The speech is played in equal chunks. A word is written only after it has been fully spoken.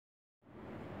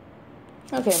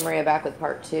Okay, Maria, back with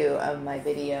part two of my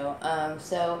video. Yeah,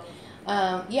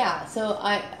 so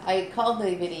I called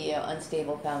the video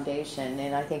 "Unstable Foundation,"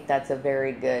 and I think that's a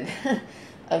very good,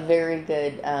 a very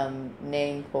good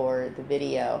name for the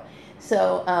video.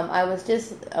 I was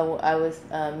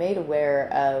made aware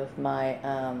of my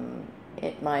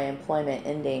employment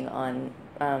ending on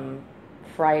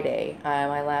Friday.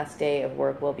 My last day of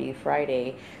work will be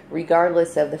Friday,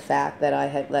 regardless of the fact that I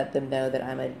had let them know that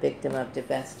I'm a victim of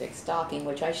domestic stalking,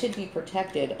 which I should be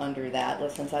protected under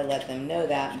that since I let them know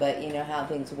that, but you know how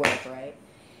things work, right?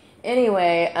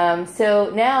 Anyway,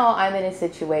 so now I'm in a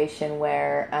situation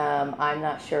where I'm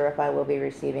not sure if I will be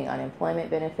receiving unemployment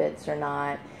benefits or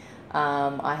not.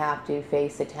 I have to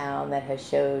face a town that has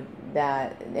showed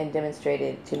that and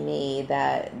demonstrated to me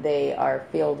that they are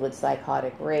filled with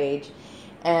psychotic rage,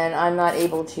 and I'm not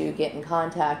able to get in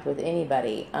contact with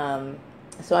anybody.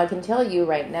 So I can tell you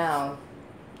right now,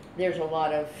 there's a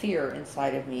lot of fear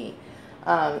inside of me.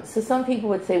 So some people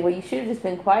would say, well, you should have just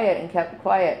been quiet and kept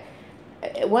quiet.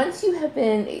 Once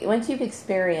you've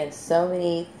experienced so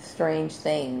many strange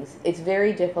things, it's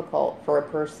very difficult for a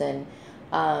person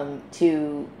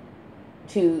to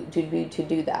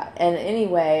do that. And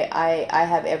anyway, I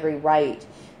have every right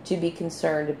to be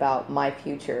concerned about my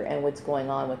future and what's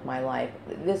going on with my life.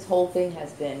 This whole thing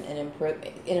has been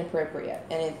inappropriate,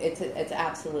 and it's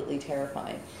absolutely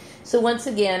terrifying. So once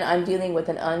again, I'm dealing with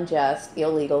an unjust,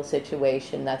 illegal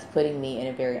situation that's putting me in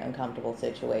a very uncomfortable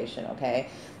situation, okay?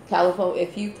 California,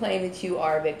 if you claim that you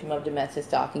are a victim of domestic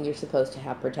stalking, you're supposed to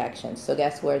have protection. So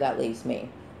guess where that leaves me?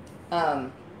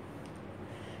 Um,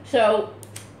 so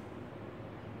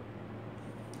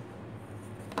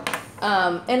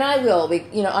and I will,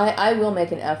 I will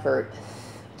make an effort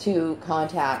to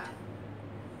contact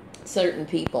certain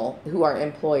people who are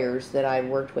employers that I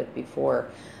worked with before.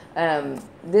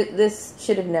 This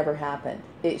should have never happened.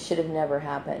 It should have never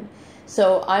happened.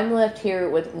 So I'm left here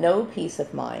with no peace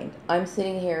of mind. I'm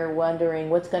sitting here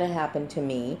wondering what's going to happen to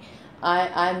me.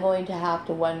 I'm going to have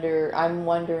to wonder. I'm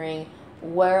wondering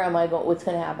where am I going? What's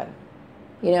going to happen?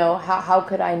 You know, how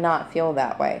could I not feel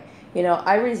that way? You know,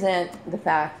 I resent the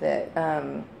fact that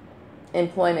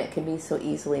employment can be so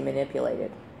easily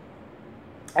manipulated.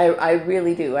 I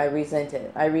really do. I resent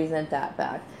it. I resent that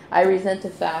fact. I resent the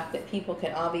fact that people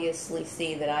can obviously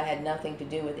see that I had nothing to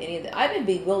do with any of that. I've been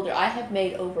bewildered. I have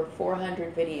made over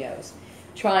 400 videos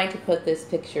trying to put this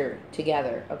picture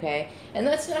together, okay? And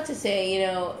that's not to say, you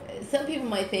know, some people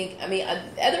might think, I mean,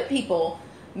 other people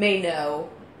may know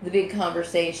the big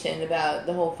conversation about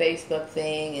the whole Facebook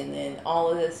thing and then all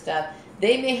of this stuff.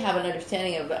 They may have an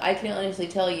understanding of it, but I can honestly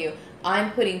tell you,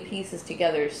 I'm putting pieces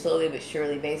together slowly but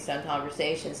surely based on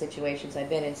conversations, situations I've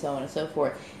been in, so on and so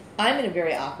forth. I'm in a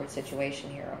very awkward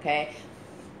situation here, okay?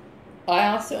 I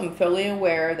also am fully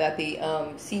aware that the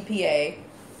CPA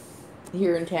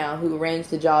here in town who arranged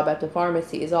the job at the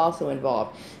pharmacy is also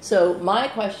involved. So my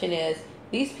question is,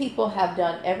 these people have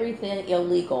done everything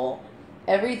illegal,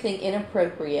 everything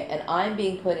inappropriate, and I'm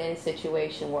being put in a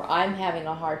situation where I'm having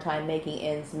a hard time making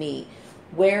ends meet.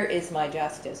 Where is my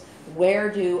justice?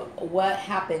 What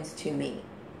happens to me?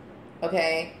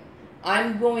 Okay?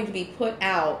 I'm going to be put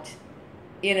out,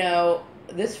 you know,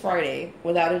 this Friday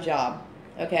without a job.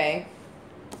 Okay?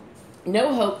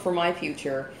 No hope for my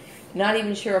future. Not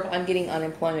even sure if I'm getting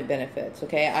unemployment benefits.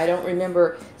 Okay? I don't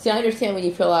remember. See, I understand when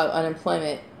you fill out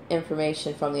unemployment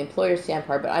information from the employer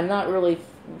standpoint, but I'm not really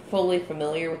fully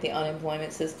familiar with the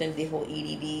unemployment system, the whole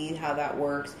EDD, how that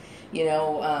works, you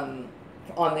know,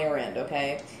 on their end,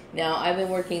 okay? Now, I've been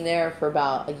working there for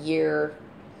about a year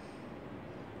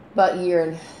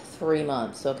and 3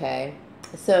 months, okay?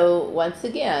 So, once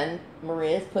again,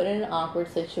 Maria's put in an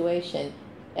awkward situation,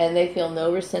 and they feel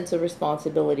no sense of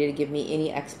responsibility to give me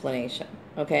any explanation,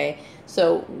 okay?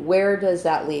 So, where does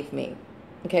that leave me?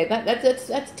 Okay,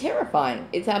 that's terrifying.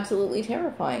 It's absolutely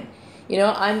terrifying. You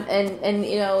know,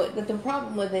 you know, the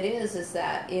problem with it is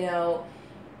that, you know,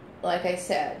 like I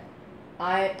said,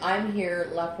 I'm here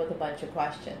left with a bunch of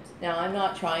questions. Now, I'm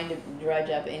not trying to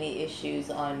dredge up any issues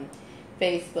on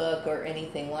Facebook or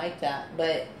anything like that,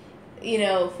 but, you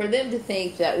know, for them to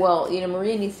think that, well, you know,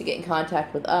 Maria needs to get in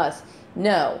contact with us,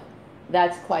 no,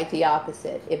 that's quite the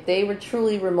opposite. If they were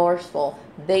truly remorseful,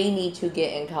 they need to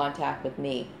get in contact with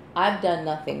me. I've done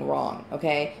nothing wrong,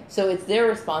 okay? So it's their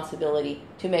responsibility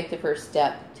to make the first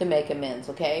step to make amends,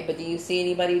 okay? But do you see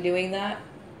anybody doing that?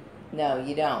 No,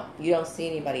 you don't. You don't see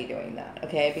anybody doing that,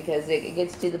 okay? Because it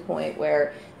gets to the point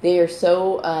where they are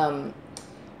so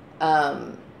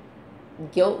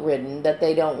guilt-ridden that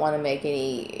they don't want to make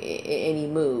any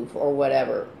move or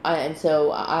whatever. And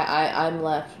so I'm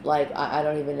left like I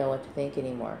don't even know what to think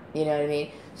anymore. You know what I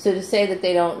mean? So to say that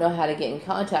they don't know how to get in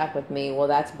contact with me, well,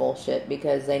 that's bullshit,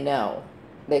 because they know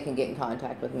they can get in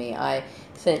contact with me. I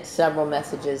sent several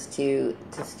messages to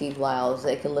Steve Lyles.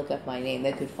 They could look up my name.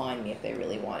 They could find me if they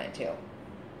really wanted to.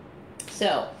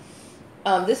 So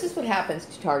this is what happens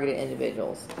to targeted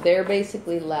individuals. They're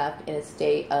basically left in a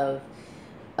state of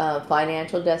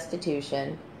financial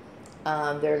destitution.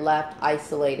 They're left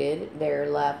isolated. They're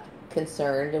left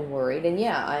concerned and worried. And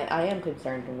yeah, I am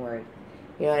concerned and worried.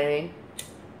 You know what I mean?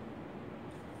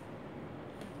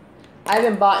 I've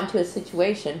been brought into a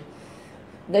situation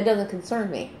that doesn't concern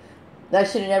me. That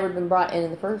should have never been brought in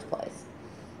the first place.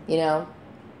 You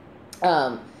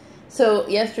know? So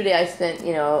yesterday I spent,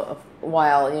 a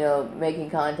while,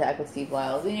 making contact with Steve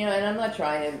Lyles. And, and I'm not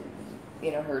trying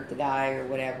to, hurt the guy or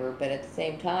whatever. But at the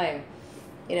same time,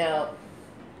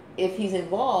 if he's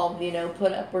involved,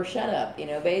 put up or shut up.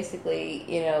 Basically,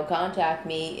 contact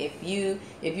me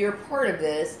if you're part of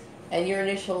this. And your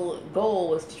initial goal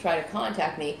was to try to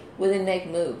contact me, well, then make a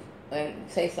move and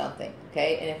say something,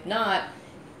 okay? And if not,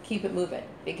 keep it moving,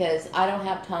 because I don't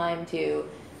have time to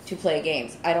play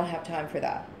games. I don't have time for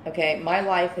that, okay? My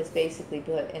life is basically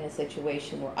put in a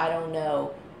situation where I don't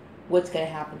know what's going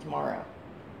to happen tomorrow,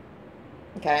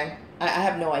 okay? I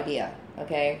have no idea,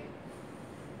 okay?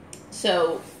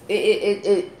 So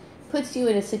it puts you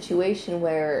in a situation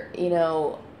where,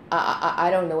 I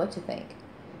don't know what to think.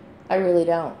 I really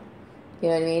don't. You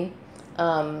know what I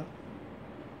mean?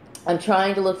 I'm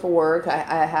trying to look for work.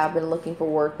 I have been looking for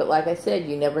work, but like I said,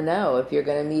 you never know if you're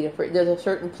going to meet there's a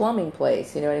certain plumbing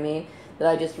place, you know what I mean, that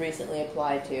I just recently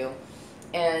applied to,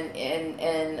 and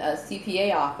a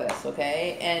CPA office,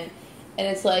 okay, and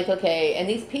it's like, okay, and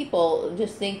these people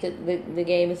just think that the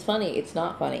game is funny. It's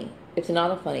not funny. It's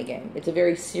not a funny game. It's a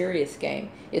very serious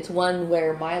game. It's one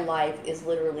where my life is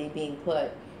literally being put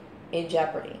in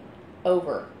jeopardy.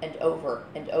 Over and over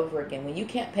and over again. When you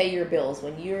can't pay your bills,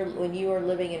 when you are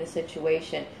living in a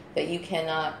situation that you can't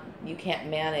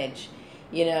manage,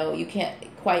 you can't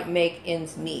quite make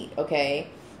ends meet, okay?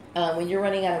 When you're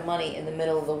running out of money in the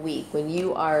middle of the week, when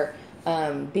you are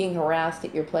being harassed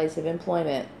at your place of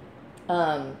employment,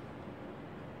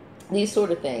 these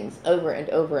sort of things over and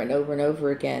over and over and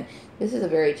over again. This is a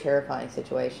very terrifying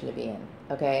situation to be in,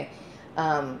 okay?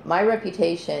 My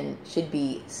reputation should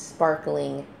be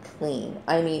sparkling clean.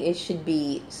 I mean, it should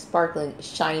be sparkling,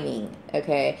 shining,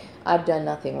 okay? I've done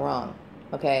nothing wrong,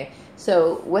 okay?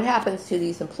 So what happens to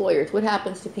these employers? What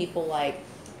happens to people like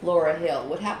Laura Hill?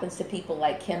 What happens to people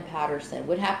like Kim Patterson?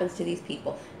 What happens to these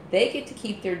people? They get to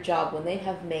keep their job when they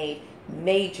have made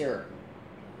major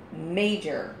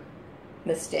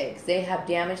mistakes. They have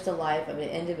damaged the life of an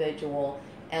individual,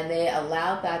 and they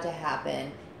allowed that to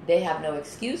happen. They have no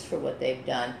excuse for what they've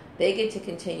done. They get to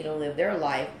continue to live their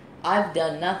life. I've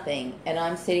done nothing, and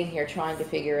I'm sitting here trying to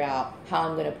figure out how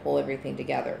I'm going to pull everything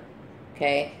together.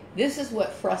 Okay? This is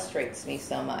what frustrates me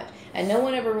so much. And no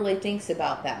one ever really thinks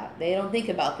about that. They don't think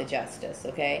about the justice,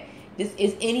 okay? Does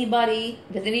anybody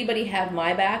have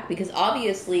my back? Because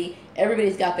obviously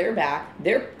everybody's got their back.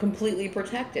 They're completely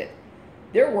protected.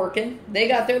 They're working. They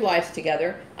got their lives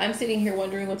together. I'm sitting here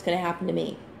wondering what's going to happen to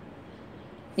me.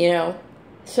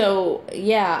 So,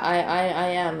 yeah, I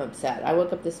am upset. I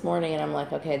woke up this morning and I'm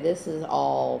like, okay, this is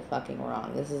all fucking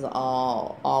wrong. This is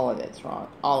all of it's wrong.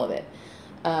 All of it.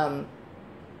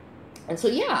 And so,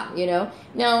 yeah,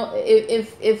 Now,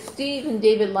 if Steve and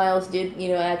David Lyles did,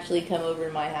 actually come over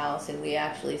to my house and we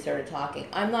actually started talking,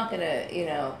 I'm not going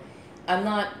to, I'm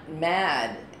not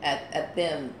mad at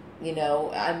them.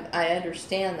 I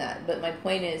understand that. But my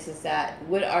point is that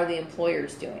what are the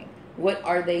employers doing? What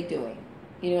are they doing?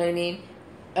 You know what I mean?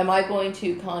 Am I going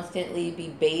to constantly be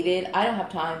baited? I don't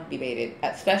have time to be baited,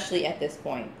 especially at this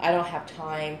point. I don't have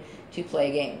time to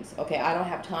play games, okay? I don't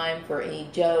have time for any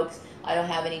jokes. I don't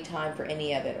have any time for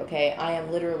any of it, okay? I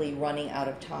am literally running out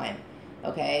of time,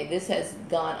 okay? This has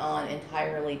gone on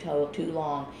entirely too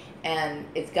long, and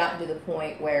it's gotten to the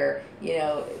point where,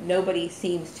 everybody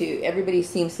seems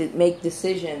to make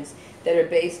decisions that are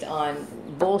based on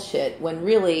bullshit, when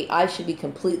really I should be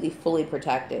completely, fully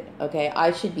protected, okay?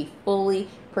 I should be fully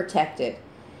protected.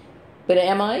 But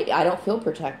am I? I don't feel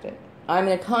protected. I'm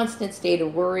in a constant state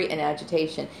of worry and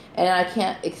agitation, and I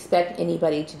can't expect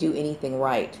anybody to do anything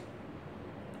right.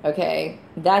 Okay?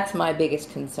 That's my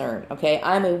biggest concern, okay?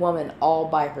 I'm a woman all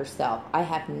by herself. I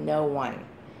have no one.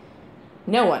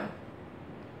 No one.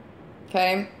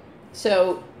 Okay?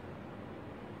 So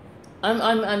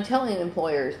I'm telling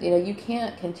employers, you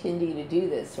can't continue to do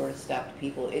this sort of stuff to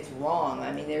people. It's wrong.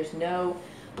 I mean, there's no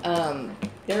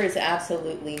There is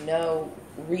absolutely no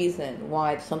reason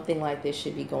why something like this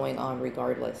should be going on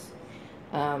regardless.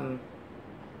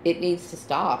 It needs to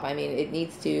stop. I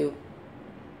mean,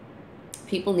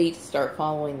 people need to start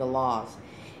following the laws.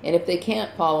 And if they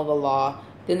can't follow the law,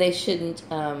 then they shouldn't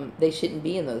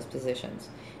be in those positions.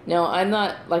 Now, I'm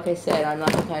not, like I said, I'm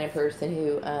not the kind of person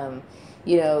who,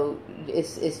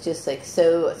 is just like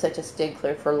such a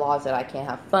stickler for laws that I can't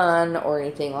have fun or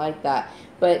anything like that.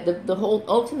 But the whole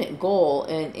ultimate goal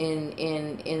in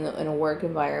a work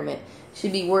environment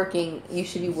should be working. You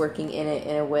should be working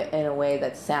in a way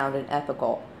that's sound and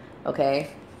ethical. Okay,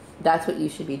 that's what you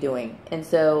should be doing. And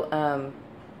so,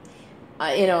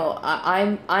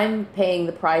 I'm paying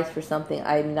the price for something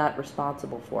I'm not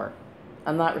responsible for.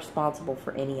 I'm not responsible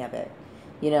for any of it.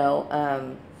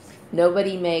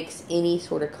 Nobody makes any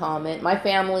sort of comment. My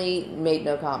family made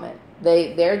no comment.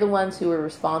 They're the ones who are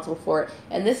responsible for it.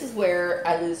 And this is where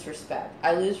I lose respect.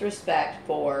 I lose respect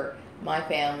for my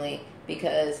family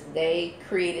because they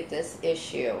created this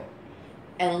issue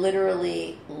and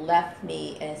literally left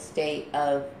me in a state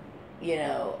of,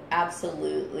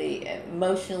 absolutely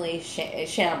emotionally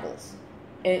shambles.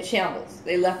 In shambles.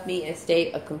 They left me in a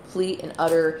state of complete and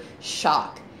utter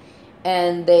shock.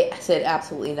 And they said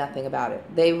absolutely nothing about it.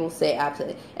 They will say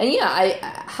absolutely. And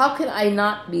how can I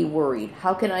not be worried?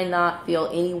 How can I not feel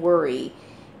any worry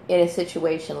in a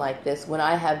situation like this when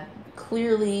I have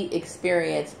clearly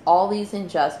experienced all these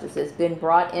injustices, been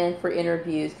brought in for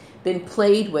interviews, been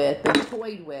played with, been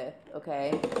toyed with,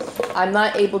 okay? I'm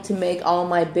not able to make all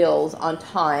my bills on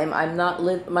time. I'm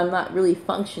not really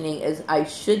functioning as I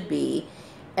should be,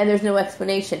 and there's no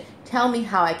explanation. Tell me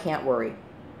how I can't worry.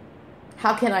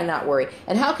 How can I not worry?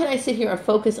 And how can I sit here and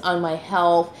focus on my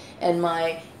health and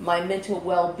my mental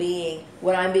well-being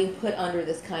when I'm being put under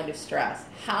this kind of stress?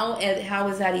 How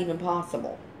is that even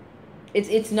possible?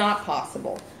 It's not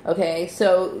possible. Okay?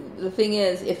 So the thing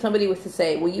is, if somebody was to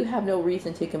say, well, you have no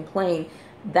reason to complain,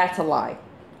 that's a lie.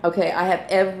 Okay? I have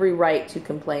every right to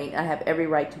complain. I have every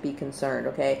right to be concerned.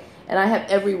 Okay? And I have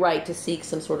every right to seek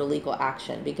some sort of legal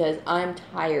action because I'm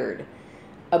tired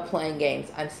of playing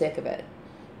games. I'm sick of it.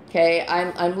 Okay,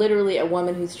 I'm literally a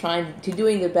woman who's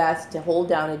doing the best to hold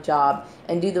down a job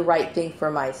and do the right thing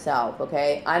for myself,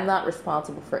 okay? I'm not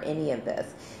responsible for any of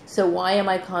this. So why am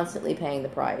I constantly paying the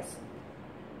price?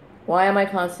 Why am I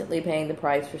constantly paying the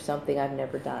price for something I've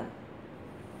never done?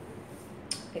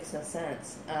 Makes no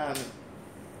sense.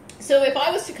 So if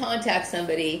I was to contact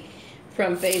somebody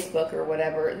from Facebook or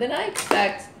whatever, then I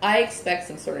expect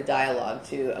some sort of dialogue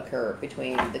to occur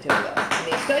between the two of us. I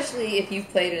mean, especially if you've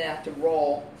played an active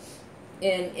role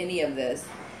in any of this.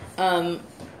 I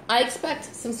expect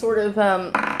some sort of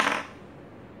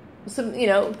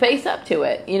face up to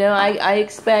it. I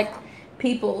expect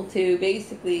people to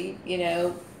basically,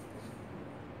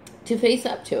 to face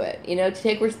up to it. To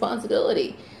take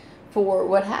responsibility for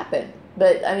what happened.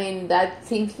 But, I mean, that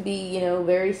seems to be,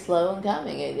 very slow in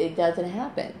coming. It doesn't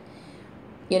happen.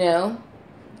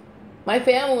 My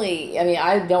family, I mean,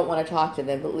 I don't want to talk to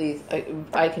them, but at least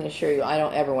I can assure you I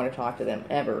don't ever want to talk to them,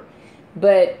 ever.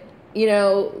 But,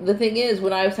 the thing is,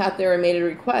 when I was out there and made a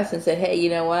request and said, hey, you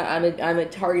know what, I'm a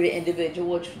targeted individual,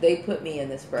 which they put me in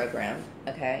this program,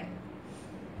 okay?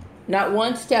 Not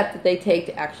one step that they take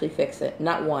to actually fix it.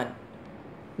 Not one.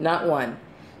 Not one.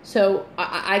 So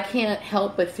I can't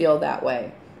help but feel that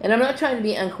way. And I'm not trying to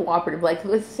be uncooperative. Like,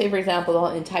 let's say, for example, the whole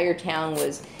entire town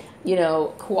was,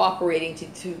 cooperating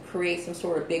to create some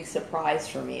sort of big surprise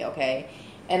for me, okay?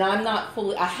 And I'm not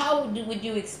fully... would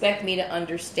you expect me to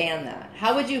understand that?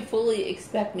 How would you fully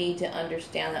expect me to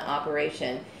understand the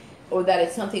operation? Or that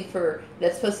it's something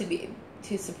that's supposed to be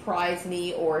to surprise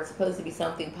me, or it's supposed to be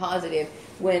something positive,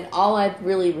 when all I've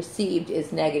really received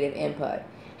is negative input?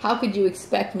 How could you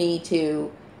expect me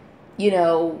to...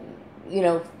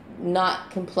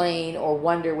 not complain or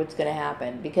wonder what's going to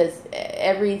happen, because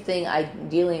everything I'm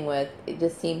dealing with, it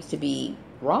just seems to be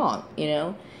wrong,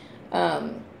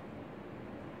 I'm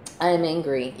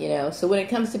angry, so when it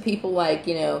comes to people like,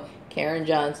 Karen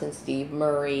Johnson, Steve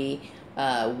Murray,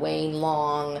 Wayne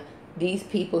Long, these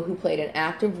people who played an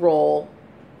active role,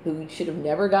 who should have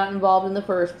never gotten involved in the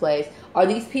first place, are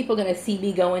these people going to see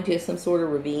me go into some sort of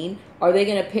ravine? Are they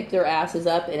going to pick their asses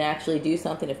up and actually do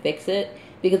something to fix it?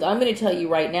 Because I'm going to tell you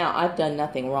right now, I've done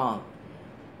nothing wrong.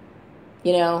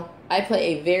 I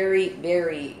play a very,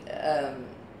 very, I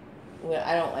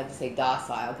don't like to say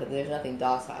docile, because there's nothing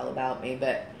docile about me,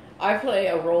 but I play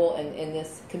a role in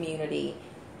this community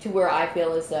to where I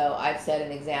feel as though I've set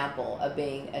an example of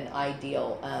being an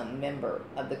ideal member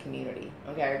of the community,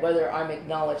 okay? Whether I'm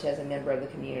acknowledged as a member of the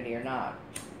community or not.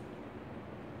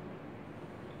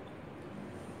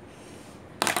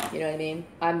 You know what I mean?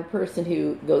 I'm a person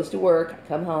who goes to work, I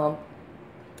come home,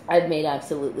 I've made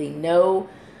absolutely no,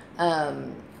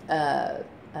 I've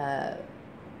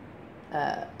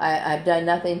done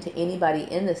nothing to anybody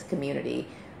in this community,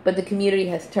 but the community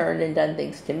has turned and done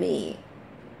things to me.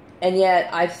 And yet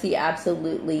I see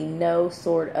absolutely no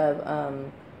sort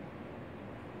of,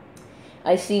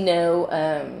 I see no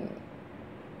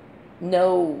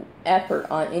effort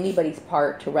on anybody's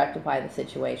part to rectify the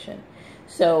situation.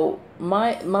 So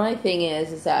my thing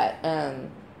is that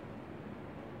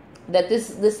that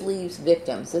this leaves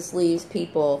victims. This leaves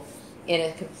people in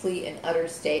a complete and utter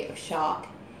state of shock,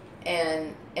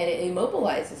 and it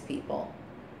immobilizes people.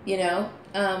 You know,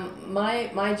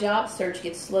 my job search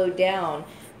gets slowed down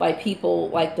by people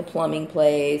like the plumbing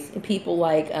place and people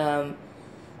like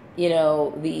you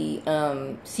know, the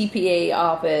CPA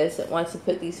office that wants to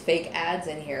put these fake ads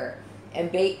in here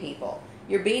and bait people.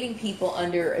 You're baiting people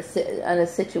under a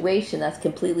situation that's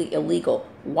completely illegal.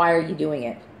 Why are you doing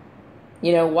it?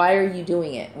 You know, why are you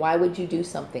doing it? Why would you do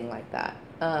something like that?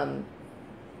 I'm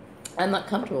not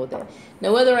comfortable with it.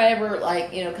 Now, whether I ever,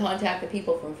 like, you know, contact the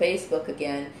people from Facebook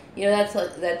again, you know, that's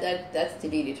to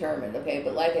be determined, okay?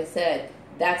 But like I said,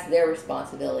 that's their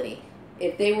responsibility.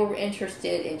 If they were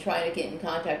interested in trying to get in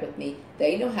contact with me,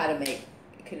 they know how to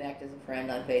connect as a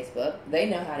friend on Facebook. They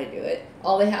know how to do it.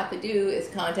 All they have to do is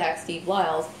contact Steve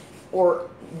Lyles or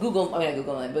Google, I mean, not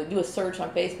Google him, but do a search on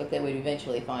Facebook. They would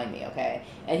eventually find me, okay?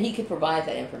 And he could provide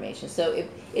that information. So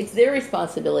it's their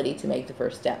responsibility to make the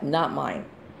first step, not mine.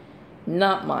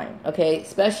 Not mine, okay?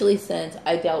 Especially since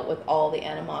I dealt with all the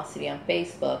animosity on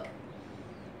Facebook.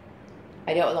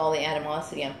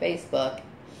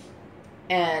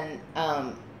 And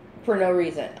for no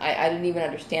reason. I didn't even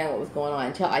understand what was going on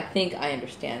until I think I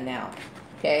understand now.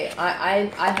 Okay?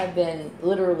 I have been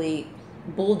literally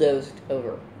bulldozed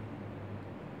over.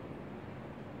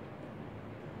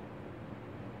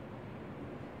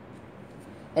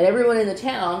 And everyone in the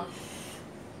town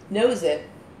knows it.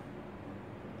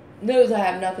 Knows I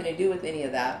have nothing to do with any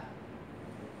of that.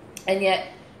 And yet,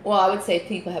 well, I would say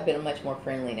people have been much more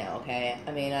friendly now, okay?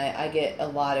 I mean, I get a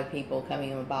lot of people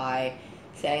coming by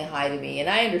saying hi to me, and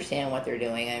I understand what they're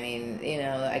doing. I mean, you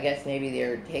know, I guess maybe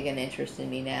they're taking interest in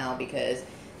me now because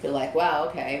they're like, wow,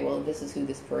 okay, well, this is who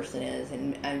this person is,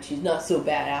 and she's not so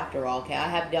bad after all, okay? I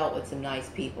have dealt with some nice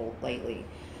people lately.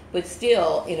 But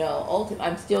still, you know,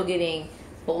 I'm still getting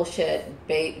bullshit,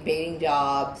 baiting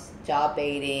jobs, job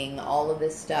baiting, all of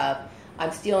this stuff.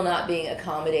 I'm still not being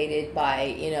accommodated by,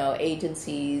 you know,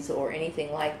 agencies or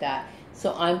anything like that.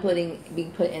 So I'm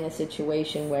being put in a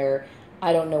situation where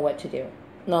I don't know what to do.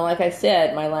 Now, like I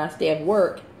said, my last day of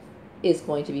work is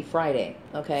going to be Friday,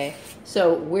 okay?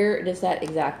 So where does that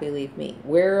exactly leave me?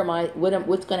 Where am I?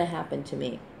 What's going to happen to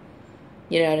me?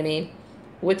 You know what I mean?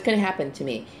 What's going to happen to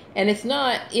me? And it's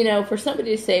not, you know, for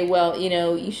somebody to say, well, you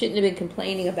know, you shouldn't have been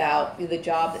complaining about the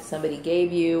job that somebody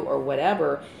gave you or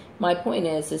whatever. My point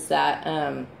is that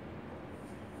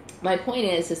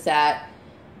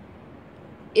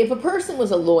if a person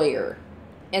was a lawyer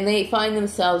and they find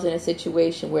themselves in a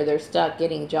situation where they're stuck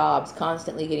getting jobs,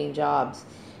 constantly getting jobs,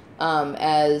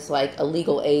 as like a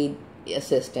legal aid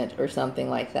assistant or something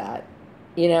like that,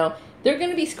 you know, they're going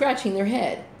to be scratching their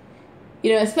head.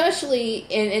 You know, especially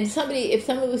if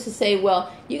somebody was to say,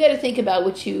 well, you got to think about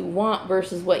what you want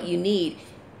versus what you need.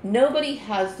 Nobody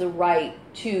has the right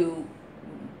to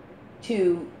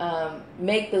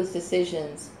make those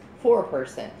decisions for a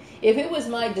person. If it was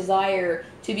my desire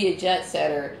to be a jet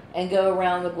setter and go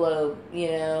around the globe, you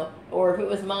know, or if it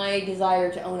was my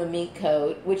desire to own a mink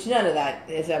coat, which none of that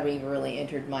has ever even really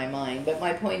entered my mind. But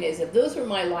my point is, if those were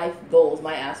my life goals,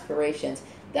 my aspirations,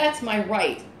 that's my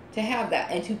right to have that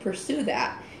and to pursue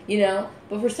that, you know.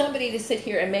 But for somebody to sit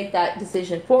here and make that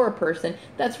decision for a person,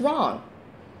 that's wrong.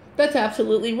 That's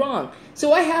absolutely wrong.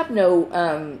 So I have no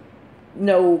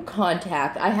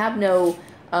contact. I have no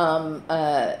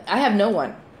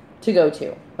one to go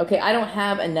to. Okay, I don't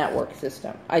have a network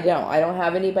system. I don't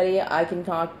have anybody I can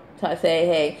talk to, say,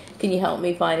 hey, can you help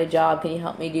me find a job? Can you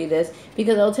help me do this?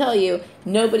 Because I'll tell you,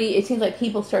 it seems like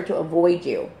people start to avoid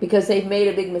you because they've made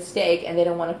a big mistake and they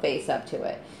don't want to face up to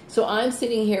it. So I'm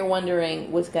sitting here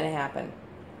wondering what's going to happen.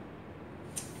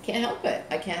 Can't help it.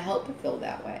 I can't help but feel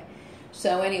that way.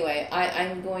 So anyway,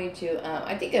 I'm going to,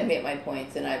 I think I've made my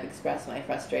points and I've expressed my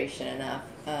frustration enough.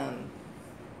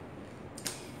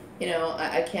 You know,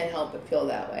 I can't help but feel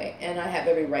that way. And I have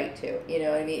every right to. You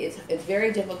know what I mean? It's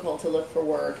very difficult to look for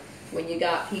work when you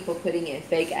got people putting in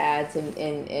fake ads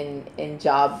in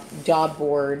job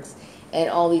boards and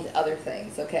all these other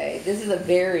things, okay? This is a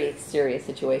very serious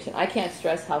situation. I can't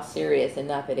stress how serious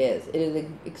enough it is. It is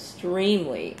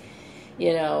extremely,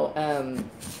 you know,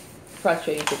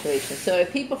 frustrating situation. So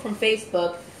if people from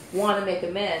Facebook want to make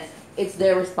amends, it's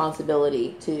their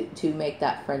responsibility to make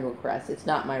that friend request. It's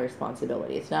not my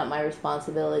responsibility. It's not my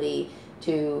responsibility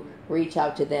to reach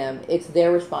out to them. It's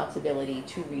their responsibility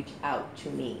to reach out to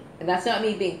me. And that's not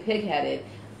me being pig-headed.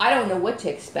 I don't know what to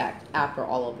expect after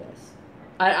all of this.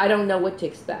 I don't know what to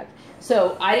expect.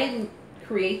 So I didn't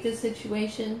create this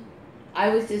situation. I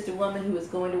was just a woman who was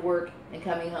going to work and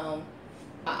coming home.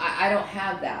 I don't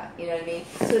have that, you know what I mean?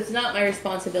 So it's not my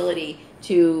responsibility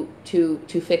to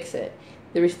fix it.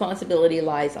 The responsibility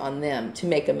lies on them to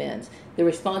make amends. The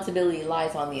responsibility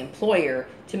lies on the employer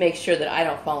to make sure that I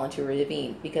don't fall into a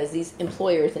ravine, because these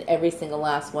employers and every single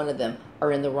last one of them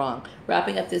are in the wrong.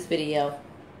 Wrapping up this video,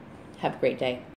 have a great day.